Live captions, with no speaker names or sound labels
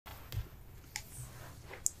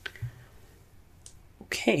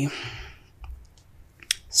Okay.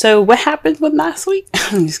 So what happened with last week?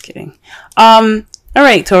 I'm just kidding. All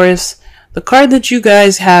right, Taurus. The card that you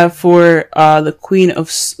guys have for the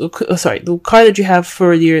the card that you have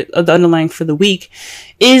for the underlying for the week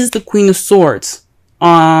is the Queen of Swords.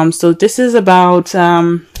 So this is about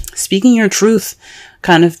speaking your truth,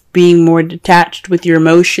 kind of being more detached with your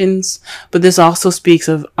emotions, but this also speaks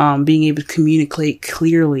of being able to communicate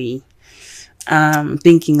clearly,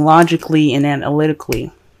 thinking logically and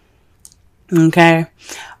analytically. Okay.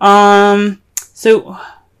 So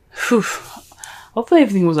hopefully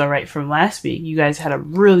everything was all right from last week. You guys had a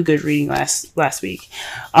really good reading last week.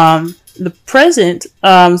 The present,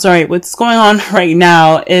 what's going on right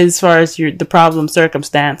now as far as the problem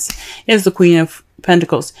circumstance is the Queen of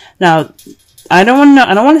Pentacles. Now, I don't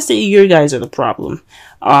want to say you guys are the problem.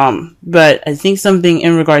 But I think something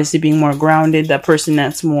in regards to being more grounded, that person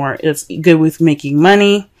that's good with making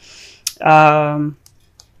money, someone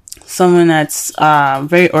that's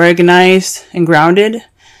very organized and grounded.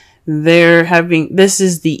 There's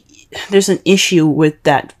an issue with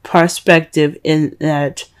that perspective in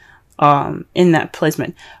that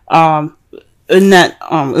placement,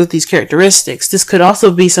 with these characteristics. This could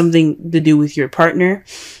also be something to do with your partner,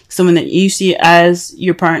 someone that you see as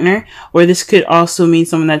your partner, or this could also mean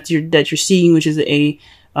someone that you're seeing, which is a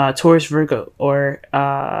Taurus, Virgo, or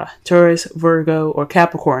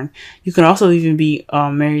Capricorn. You can also even be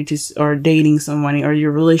married to or dating someone, or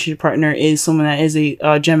your relationship partner is someone that is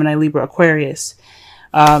a Gemini, Libra, Aquarius.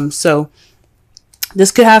 So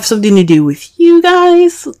this could have something to do with you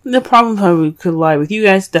guys. The problem probably could lie with you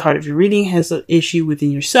guys. The heart of your reading has an issue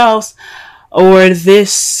within yourselves, or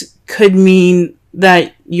this could mean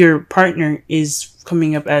that your partner is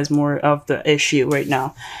coming up as more of the issue right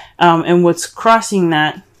now. And what's crossing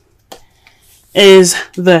that is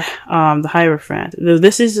the Hierophant.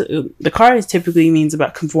 The card is typically means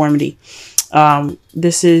about conformity.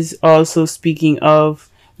 This is also speaking of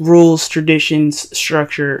rules, traditions,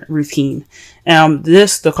 structure, routine.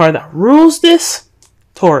 The card that rules this,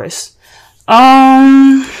 Taurus.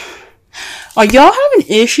 Are y'all having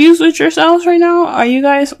issues with yourselves right now? Are you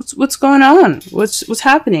guys, what's going on? What's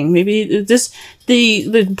happening? Maybe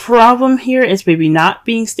the problem here is maybe not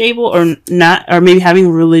being stable, or maybe having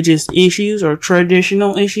religious issues or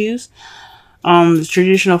traditional issues. The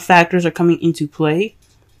traditional factors are coming into play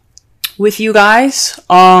with you guys.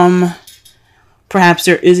 Perhaps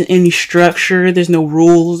there isn't any structure. There's no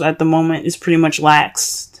rules at the moment. It's pretty much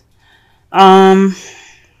laxed.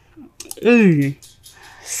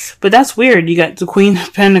 But that's weird. You got the Queen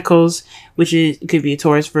of Pentacles, which could be a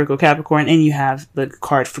Taurus, Virgo, Capricorn, and you have the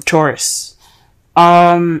card for Taurus.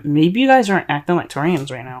 Maybe you guys aren't acting like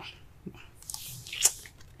Taurians right now.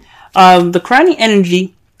 The crowning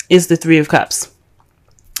energy is the Three of Cups.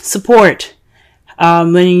 Support.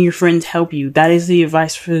 Letting your friends help you. That is the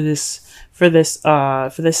advice for this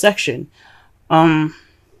section.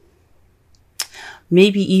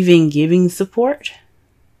 Maybe even giving support.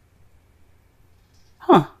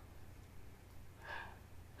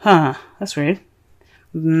 That's weird.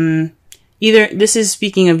 Either this is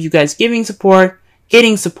speaking of you guys giving support,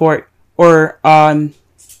 getting support, or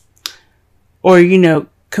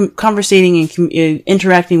conversating and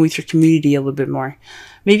interacting with your community a little bit more.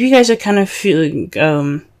 Maybe you guys are kind of feeling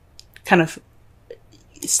kind of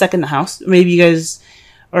stuck in the house. Maybe you guys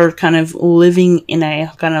are kind of living in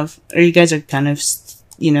or you guys are kind of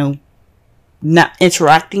not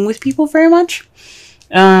interacting with people very much.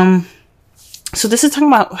 So this is talking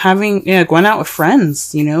about going out with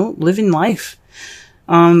friends, living life.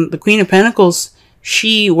 The Queen of Pentacles,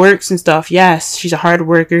 she works and stuff. Yes, she's a hard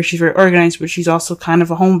worker. She's very organized, but she's also kind of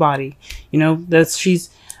a homebody. Even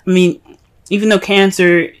though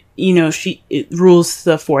Cancer, it rules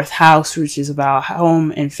the 4th house, which is about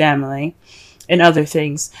home and family and other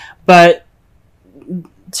things. But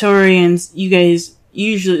Taurians, you guys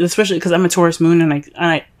usually, especially because I'm a Taurus moon and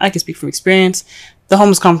I can speak from experience, the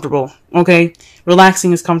home is comfortable, okay?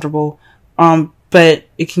 Relaxing is comfortable, but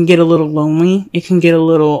it can get a little lonely. It can get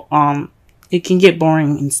it can get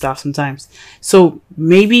boring and stuff sometimes. So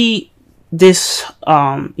maybe this,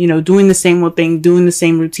 doing the same old thing, doing the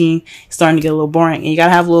same routine, is starting to get a little boring, and you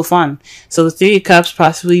gotta have a little fun. So the Three of Cups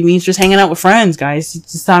possibly means just hanging out with friends, guys.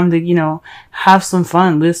 It's just time to, have some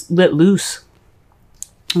fun, let loose.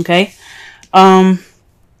 Okay?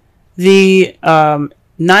 The,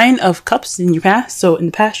 9 of Cups in your past. So in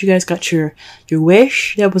the past, you guys got your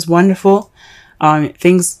wish. That was wonderful.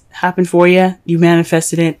 Things happened for you. You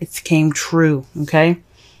manifested it. It came true. Okay.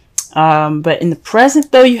 But in the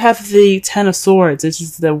present, though, you have the 10 of Swords. This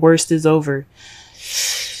is the worst is over.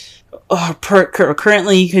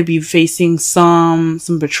 currently you could be facing some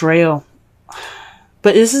betrayal.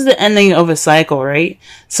 But this is the ending of a cycle, right?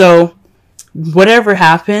 So whatever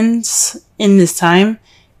happens in this time,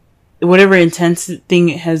 whatever intense thing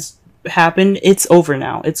has happened, it's over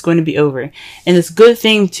now. It's going to be over. And it's a good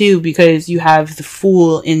thing too, because you have the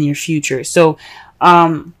Fool in your future. So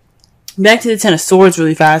back to the Ten of Swords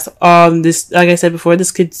really fast. This, like I said before,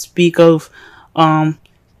 this could speak of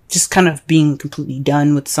just kind of being completely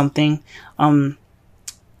done with something.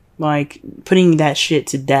 Like putting that shit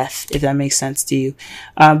to death, if that makes sense to you.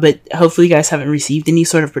 But hopefully you guys haven't received any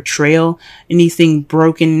sort of betrayal, anything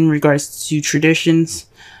broken in regards to traditions.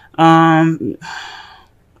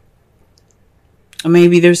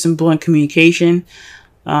 Maybe there's some blunt communication.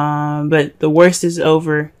 But the worst is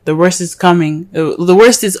over. The worst is coming. The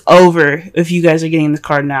worst is over if you guys are getting this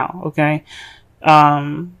card now, okay?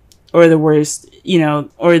 Or the worst, you know,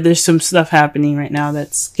 or there's some stuff happening right now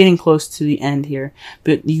that's getting close to the end here.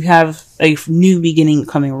 But you have a new beginning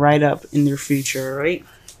coming right up in your future, right?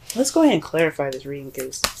 Let's go ahead and clarify this reading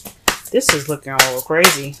because this is looking all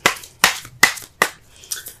crazy.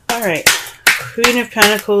 Alright. Queen of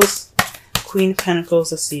Pentacles. Queen of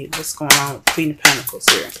Pentacles. Let's see what's going on with Queen of Pentacles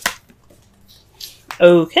here.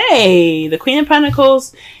 Okay, the Queen of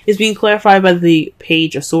Pentacles is being clarified by the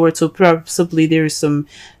Page of Swords. So possibly there is some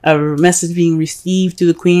message being received to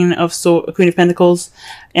the Queen of Pentacles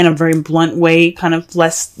in a very blunt way, kind of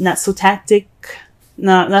less, not so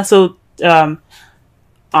not so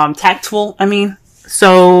tactful. I mean,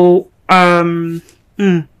 so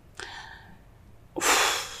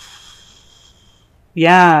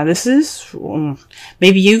yeah, this is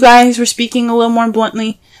maybe you guys were speaking a little more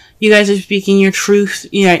bluntly. You guys are speaking your truth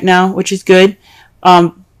right now, which is good.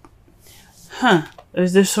 There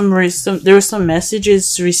were some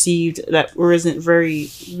messages received that wasn't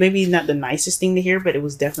very, maybe not the nicest thing to hear, but it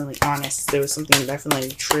was definitely honest. There was something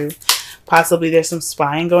definitely true. Possibly there's some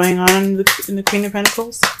spying going on in the Queen of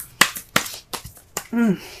Pentacles.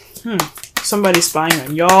 Somebody's spying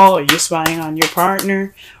on y'all, or you're spying on your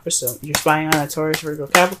partner, or so you're spying on a Taurus, Virgo,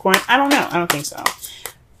 Capricorn. I don't know. I don't think so.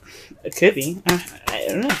 It could be. I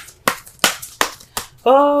don't know.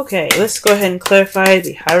 Okay, let's go ahead and clarify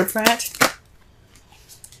the Hierophant.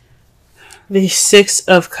 The Six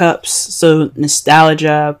of Cups. So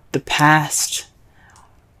nostalgia, the past.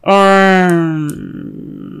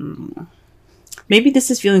 Maybe this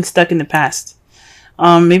is feeling stuck in the past.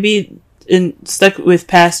 Maybe stuck with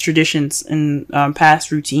past traditions and past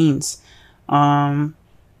routines.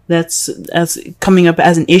 That's coming up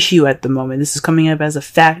as an issue at the moment. This is coming up as a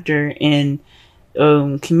factor in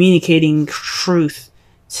communicating truth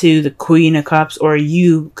to the Queen of Cups, or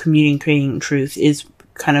you communicating truth is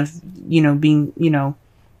kind of, being,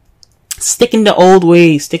 sticking to old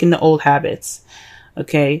ways, sticking to old habits.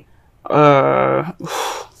 Okay. Really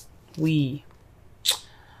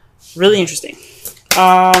interesting.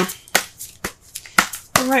 Alright,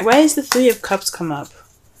 why does the Three of Cups come up?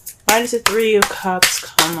 Why does the Three of Cups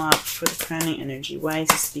come up for the crowning energy? Why is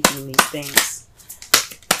it speaking these things?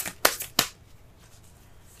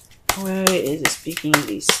 Why is it speaking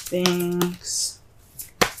these things?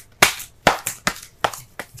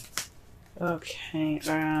 Okay,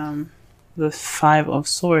 the Five of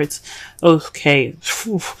Swords. Okay.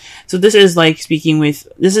 So this is like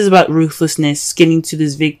this is about ruthlessness, getting to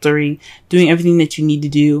this victory, doing everything that you need to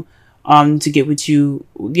do to get what you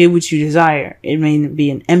desire. It may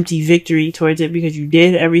be an empty victory towards it because you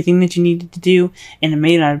did everything that you needed to do, and it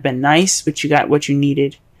may not have been nice, but you got what you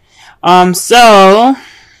needed. So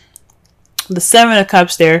the Seven of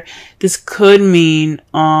Cups there, this could mean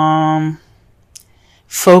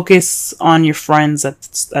focus on your friends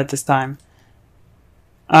at this time.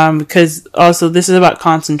 Because also this is about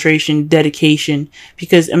concentration, dedication,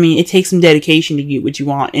 because it takes some dedication to get what you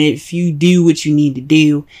want. And if you do what you need to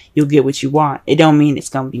do, you'll get what you want. It don't mean it's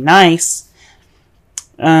going to be nice.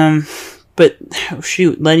 But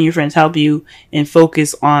shoot, letting your friends help you and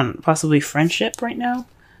focus on possibly friendship right now.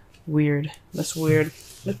 Weird. That's weird.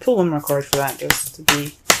 Let's pull one more card for that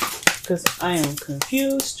because I am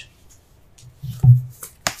confused.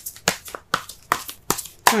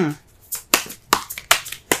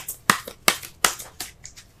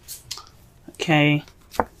 Okay.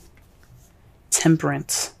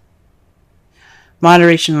 Temperance.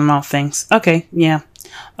 Moderation on all things. Okay, yeah.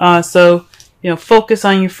 So, focus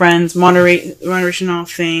on your friends, moderation on all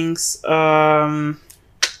things.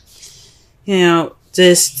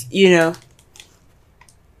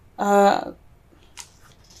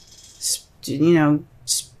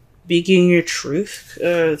 Speaking your truth.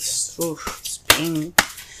 Being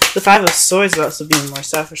The Five of Swords is also being more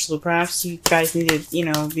selfish. So perhaps you guys need to, you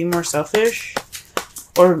know, be more selfish,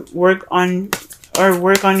 or work on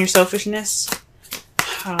your selfishness.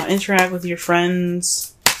 Interact with your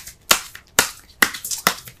friends.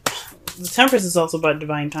 The Temperance is also about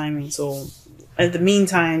divine timing. So in the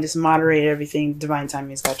meantime, just moderate everything. Divine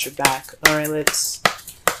timing has got your back. All right, let's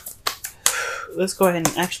go ahead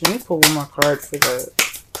and actually let me pull one more card for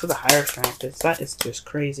the Hierophant. That is just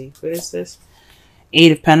crazy. What is this?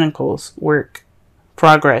 Eight of Pentacles. Work,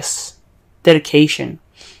 progress, dedication.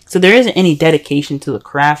 So there isn't any dedication to the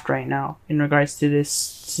craft right now in regards to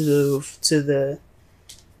this, to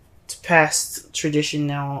past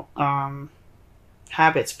traditional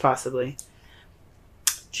habits, possibly.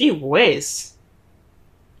 Gee whiz.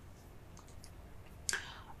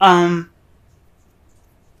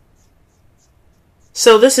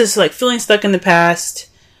 So this is like feeling stuck in the past.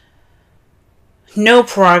 No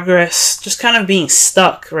progress. Just kind of being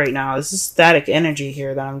stuck right now. This is static energy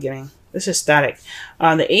here that I'm getting. This is static.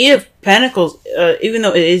 The Eight of Pentacles, even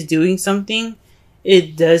though it is doing something,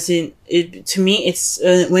 it doesn't, to me, it's,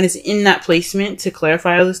 when it's in that placement to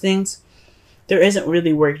clarify all those things, there isn't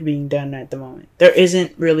really work being done at the moment. There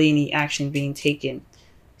isn't really any action being taken.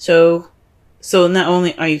 So not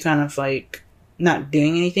only are you kind of like not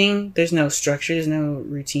doing anything, there's no structure, there's no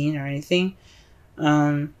routine or anything.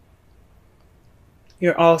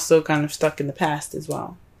 You're also kind of stuck in the past as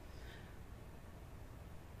well.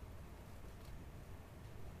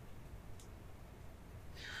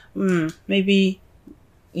 Maybe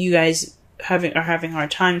you guys are having a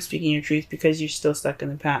hard time speaking your truth because you're still stuck in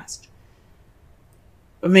the past.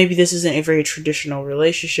 Or maybe this isn't a very traditional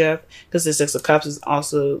relationship, because the Six of Cups is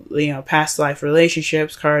also, you know, past life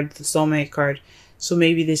relationships card, the soulmate card. So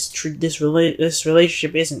maybe this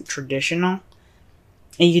relationship isn't traditional,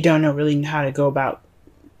 and you don't know really how to go about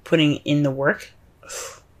putting in the work,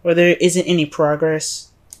 or there isn't any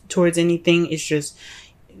progress towards anything. It's just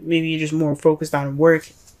maybe you're just more focused on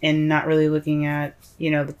work and not really looking at, you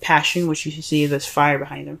know, the passion, which you see this fire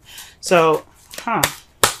behind them. So,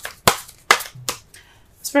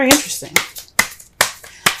 it's very interesting.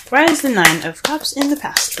 Why is the Nine of Cups in the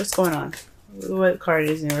past? What's going on? What card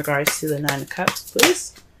is in regards to the Nine of Cups,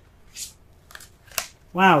 please?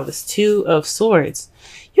 Wow, this Two of Swords.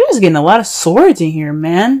 You guys are getting a lot of swords in here,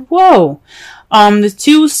 man. Whoa. The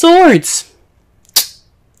Two of Swords.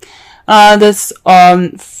 That's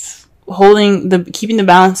keeping the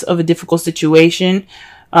balance of a difficult situation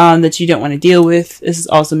that you don't want to deal with. This is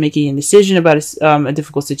also making a decision about a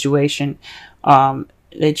difficult situation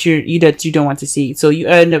that you don't want to see. So you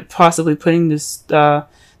end up possibly putting the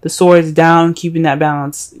swords down, keeping that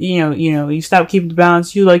balance. You stop keeping the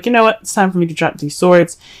balance. You like, you know what? It's time for me to drop these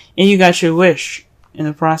swords, and you got your wish in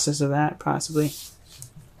the process of that, possibly.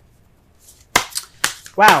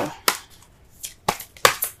 Wow.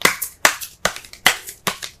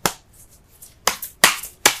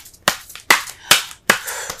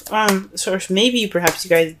 So maybe perhaps you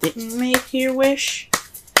guys didn't make your wish.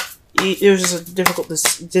 It was just a difficult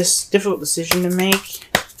decision to make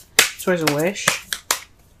towards a wish.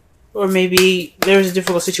 Or maybe there was a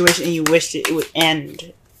difficult situation and you wished it would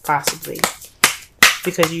end, possibly.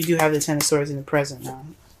 Because you do have the Ten of Swords in the present now.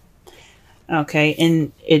 Okay,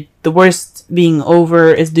 and the worst being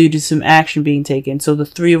over is due to some action being taken. So the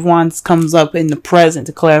Three of Wands comes up in the present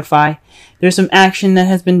to clarify. There's some action that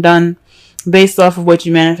has been done based off of what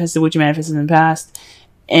you manifested in the past.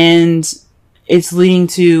 And it's leading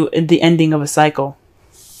to the ending of a cycle.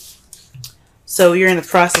 So you're in the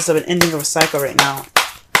process of an ending of a cycle right now,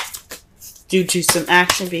 due to some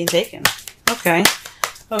action being taken. Okay.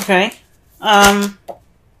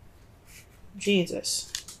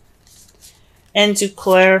 Jesus. And to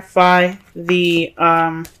clarify the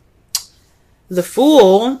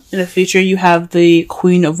Fool, in the future, you have the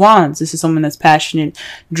Queen of Wands. This is someone that's passionate,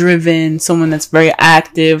 driven, someone that's very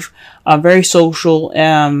active, very social,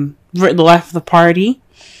 the life of the party.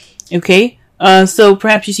 Okay. So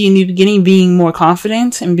perhaps you see in the beginning being more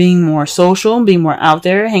confident and being more social, being more out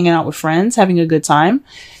there, hanging out with friends, having a good time.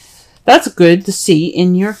 That's good to see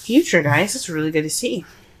in your future, guys. That's really good to see.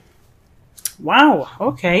 Wow.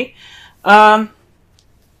 Okay.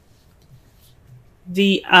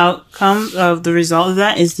 The outcome of the result of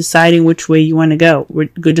that is deciding which way you want to go.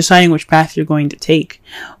 Deciding which path you're going to take.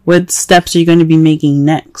 What steps are you going to be making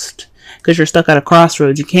next? Because you're stuck at a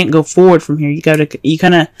crossroads. You can't go forward from here. You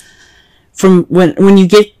kind of, from when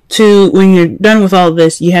you're done with all of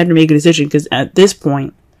this, you have to make a decision. Because at this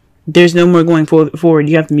point, there's no more going forward.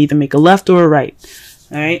 You have to either make a left or a right.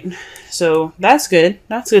 All right. So that's good.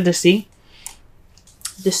 That's good to see.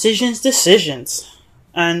 Decisions.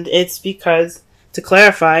 And it's because to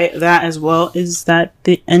clarify that as well, is that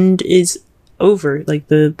the end is over. Like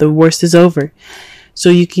the worst is over. So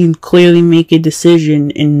you can clearly make a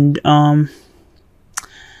decision in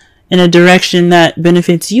a direction that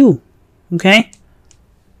benefits you. Okay?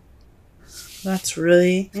 That's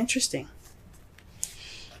really interesting.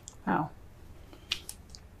 Wow.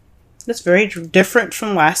 That's very different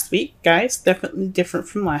from last week, guys. Definitely different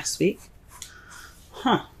from last week.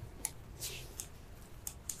 Huh.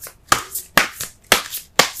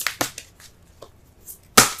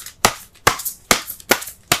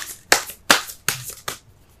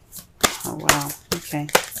 Oh, wow. Okay.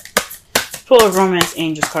 Pull a Romance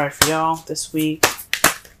Angels card for y'all this week.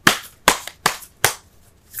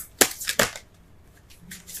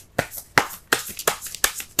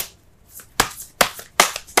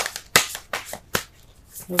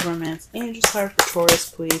 Romance Angels card for Taurus,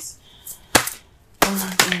 please.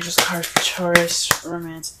 Romance Angels card for Taurus.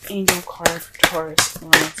 Romance Angel card for Taurus.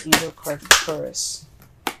 Romance Angel card for Taurus.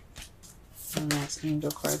 Romance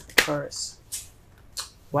Angel card for Taurus.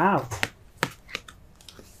 Wow.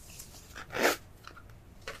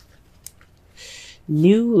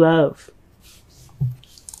 New love.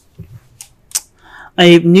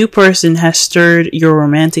 A new person has stirred your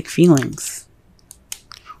romantic feelings.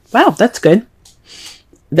 Wow, that's good.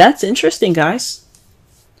 That's interesting, guys.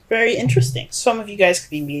 Very interesting. Some of you guys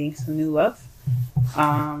could be meeting some new love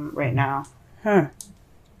right now. Huh.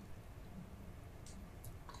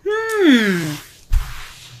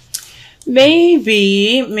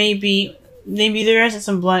 Maybe there isn't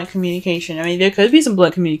some blunt communication. I mean, there could be some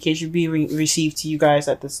blunt communication being received to you guys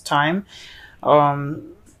at this time.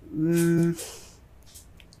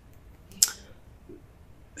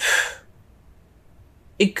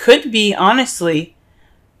 It could be, honestly,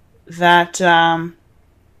 that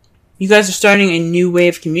you guys are starting a new way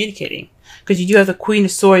of communicating, because you do have the Queen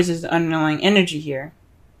of Swords as the underlying energy here.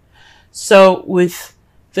 So with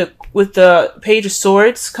the Page of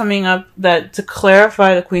Swords coming up, that to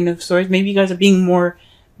clarify the Queen of Swords, maybe you guys are being more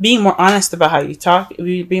honest about how you talk,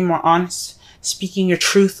 being more honest, speaking your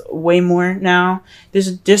truth way more now.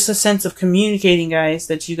 There's just a sense of communicating, guys,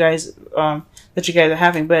 that you guys are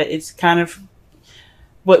having, but it's kind of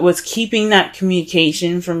what's keeping that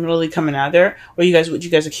communication from really coming out there, or what you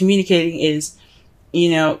guys are communicating is,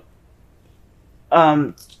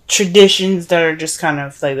 traditions that are just kind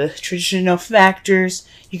of like the traditional factors.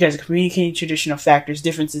 You guys are communicating traditional factors,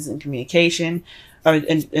 differences in communication,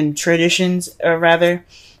 in traditions, rather.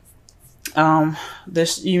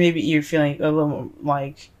 You're feeling a little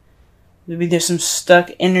like maybe there's some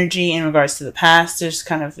stuck energy in regards to the past. There's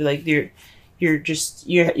kind of like your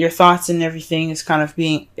thoughts and everything is kind of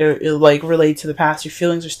being like related to the past. Your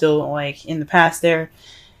feelings are still like in the past there,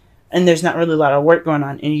 and there's not really a lot of work going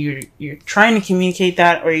on, and you're trying to communicate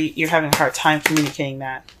that, or you're having a hard time communicating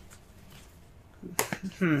that.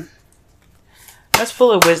 Let's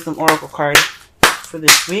pull a Wisdom Oracle card for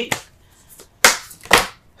this week.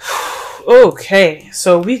 Okay,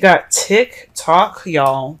 so we got TikTok,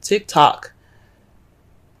 y'all. TikTok.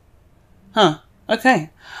 Okay.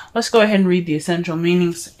 Let's go ahead and read the essential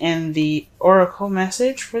meanings and the oracle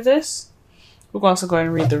message for this. We'll also go ahead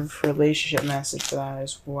and read the relationship message for that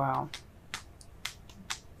as well.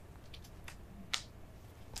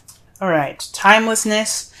 Alright.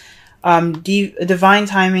 Timelessness, divine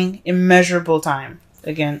timing, immeasurable time.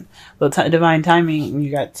 Again, divine timing,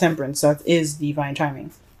 you got temperance. That is divine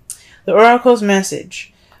timing. The oracle's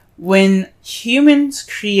message. When humans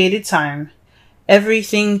created time,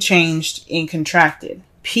 everything changed and contracted.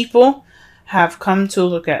 People have come to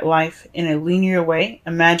look at life in a linear way,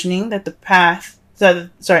 imagining that the past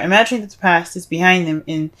is behind them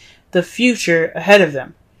and the future ahead of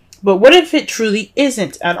them. But what if it truly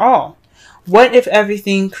isn't at all? What if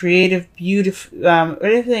everything creativity,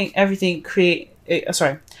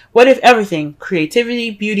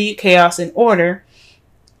 beauty, chaos, and order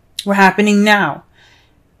were happening now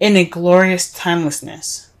in a glorious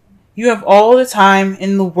timelessness? You have all the time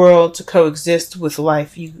in the world to coexist with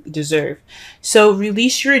life you deserve. So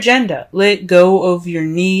release your agenda. Let go of your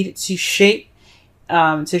need to shape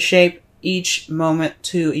each moment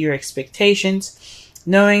to your expectations,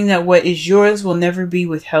 knowing that what is yours will never be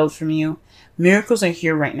withheld from you. Miracles are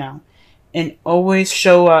here right now, and always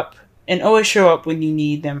show up when you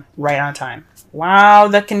need them, right on time. Wow,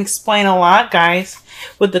 that can explain a lot, guys,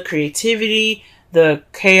 with the creativity, the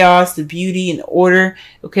chaos, the beauty, and the order.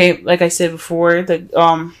 Okay, like I said before,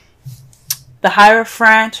 the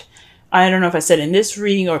Hierophant, I don't know if I said in this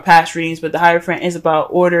reading or past readings, but the Hierophant is about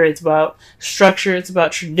order, it's about structure, it's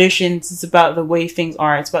about traditions, it's about the way things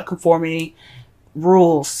are, it's about conformity,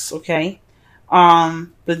 rules, okay?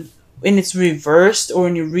 But when it's reversed or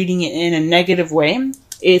when you're reading it in a negative way,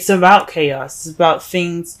 it's about chaos. It's about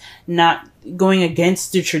things not going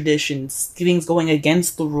against the traditions, things going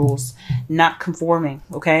against the rules, not conforming,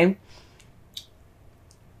 okay?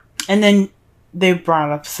 And then they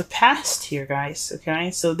brought up the past here, guys,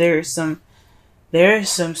 okay? So there's some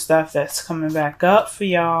stuff that's coming back up for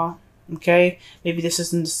y'all, okay? Maybe this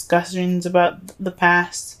is some discussions about the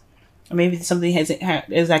past. Or maybe something hasn't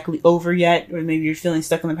exactly over yet, or maybe you're feeling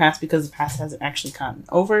stuck in the past because the past hasn't actually gotten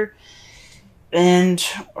over. And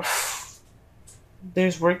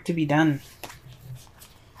there's work to be done.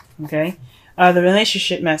 Okay? The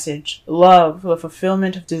relationship message. Love, the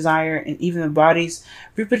fulfillment of desire, and even the body's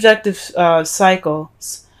reproductive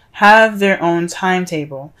cycles have their own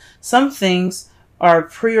timetable. Some things are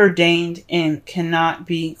preordained and cannot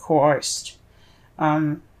be coerced.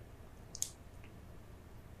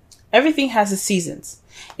 Everything has its seasons.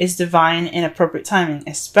 It's divine and appropriate timing,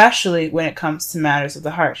 especially when it comes to matters of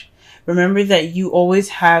the heart. Remember that you always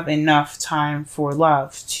have enough time for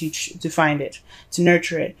love to find it, to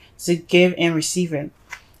nurture it, to give and receive it.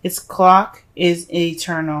 Its clock is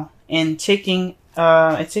eternal and ticking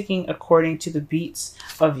according to the beats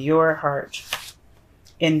of your heart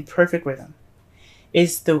in perfect rhythm.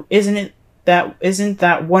 Isn't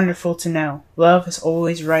that wonderful to know? Love is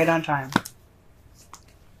always right on time.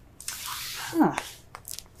 Huh.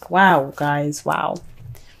 Wow, guys. Wow.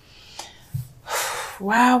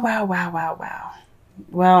 Wow.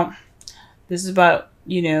 Well, this is about,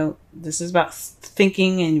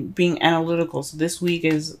 thinking and being analytical. So this week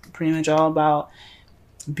is pretty much all about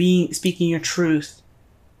speaking your truth,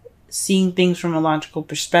 seeing things from a logical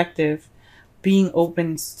perspective, being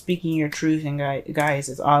open, speaking your truth. And guys,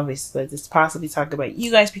 it's obvious that it's possibly talking about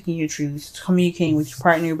you guys speaking your truth, communicating with your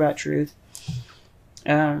partner about truth.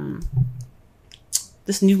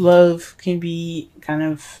 This new love could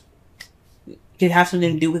have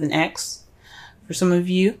something to do with an ex for some of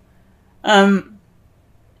you.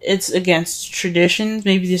 It's against traditions.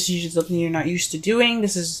 Maybe this is just something you're not used to doing.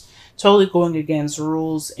 This is totally going against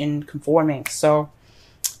rules and conforming. So,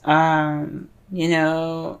 best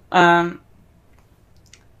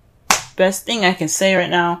thing I can say right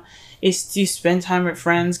now is to spend time with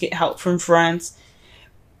friends, get help from friends.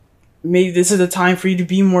 Maybe this is a time for you to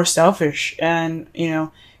be more selfish and,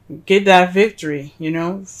 get that victory,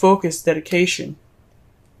 focus, dedication.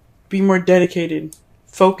 Be more dedicated.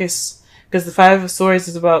 Focus. Because the Five of Swords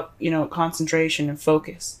is about, concentration and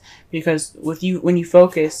focus. Because when you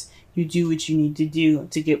focus, you do what you need to do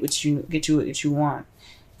to get what you want.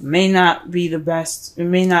 It may not be the best. It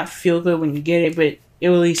may not feel good when you get it, but it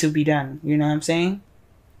will at least be done. You know what I'm saying?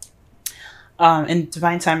 And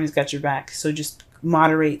divine timing's got your back. So just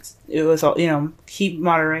moderate. It was all, keep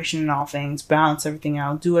moderation in all things. Balance everything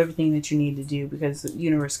out. Do everything that you need to do because the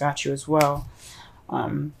universe got you as well.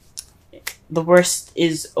 The worst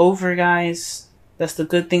is over, guys. That's the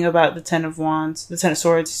good thing about the Ten of Swords,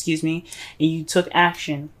 and you took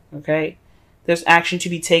action, okay? There's action to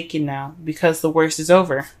be taken now because the worst is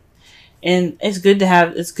over. And it's good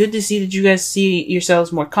to see that you guys see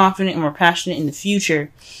yourselves more confident and more passionate in the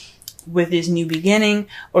future with this new beginning,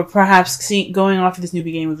 or perhaps going off of this new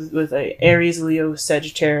beginning with a Aries, Leo,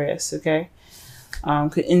 Sagittarius, okay?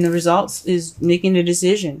 And the results is making a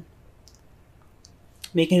decision.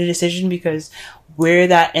 Making a decision because where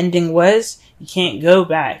that ending was, you can't go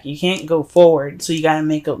back. You can't go forward. So you gotta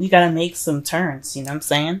make some turns. You know what I'm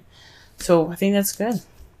saying? So I think that's good.